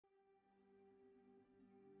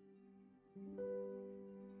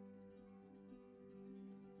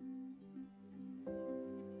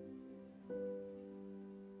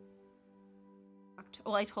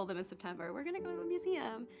Well, I told them in September, we're gonna go to a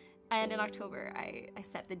museum. And in October, I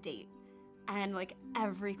set the date. And like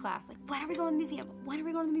every class, like, when are we going to the museum? When are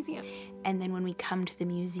we going to the museum? And then when we come to the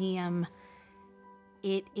museum,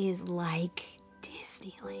 it is like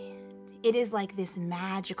Disneyland. It is like this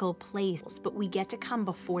magical place, but we get to come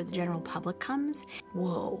before the general public comes.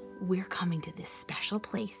 Whoa, we're coming to this special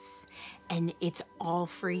place, and it's all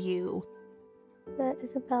for you. The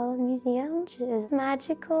Isabella Museum is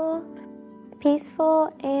magical,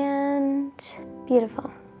 peaceful, and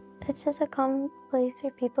beautiful. It's just a calm place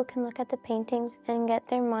where people can look at the paintings and get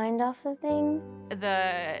their mind off of things.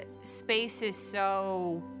 The space is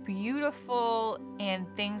so beautiful, and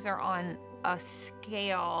things are on a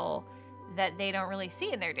scale that they don't really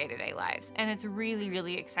see in their day-to-day lives. And it's really,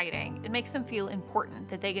 really exciting. It makes them feel important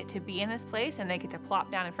that they get to be in this place and they get to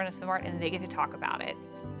plop down in front of some art and they get to talk about it.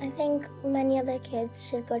 I think many other kids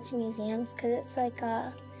should go to museums because it's like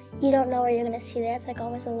you don't know what you're gonna see there. It's like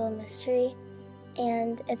always a little mystery,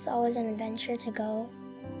 and it's always an adventure to go.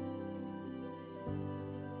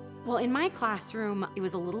 Well, in my classroom, it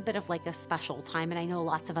was a little bit of like a special time, and I know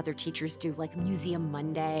lots of other teachers do like Museum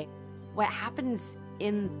Monday. What happens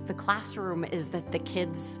in the classroom is that the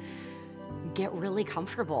kids get really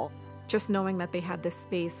comfortable. Just knowing that they had this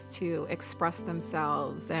space to express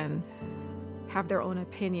themselves and have their own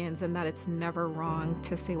opinions, and that it's never wrong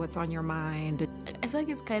to say what's on your mind. I feel like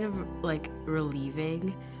it's kind of like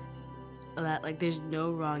relieving that like there's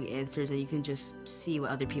no wrong answers and you can just see what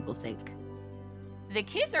other people think. The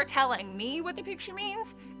kids are telling me what the picture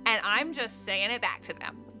means, and I'm just saying it back to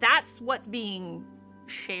them. That's what's being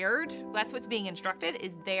shared, that's what's being instructed,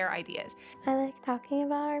 is their ideas. I like talking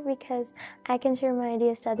about art because I can share my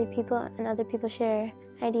ideas to other people, and other people share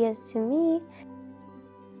ideas to me.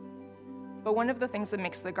 But one of the things that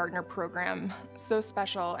makes the Gardner program so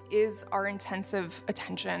special is our intensive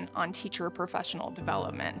attention on teacher professional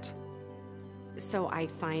development. So I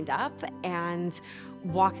signed up and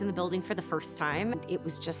walked in the building for the first time. It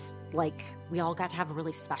was just like we all got to have a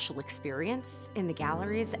really special experience in the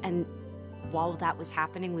galleries, and while that was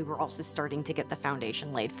happening, we were also starting to get the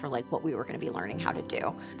foundation laid for like what we were going to be learning how to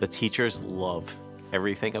do. The teachers love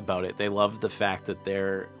everything about it. They love the fact that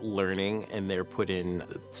they're learning and they're put in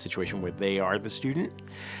a situation where they are the student.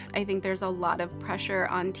 I think there's a lot of pressure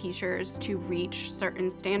on teachers to reach certain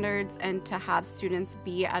standards and to have students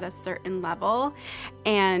be at a certain level.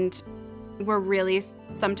 And we're really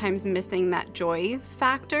sometimes missing that joy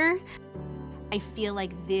factor. I feel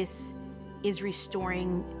like this is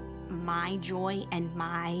restoring my joy and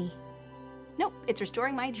it's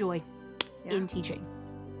restoring my joy in teaching.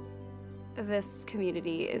 This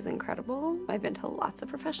community is incredible. I've been to lots of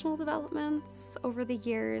professional developments over the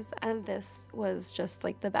years, and this was just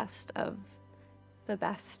like the best of the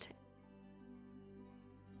best.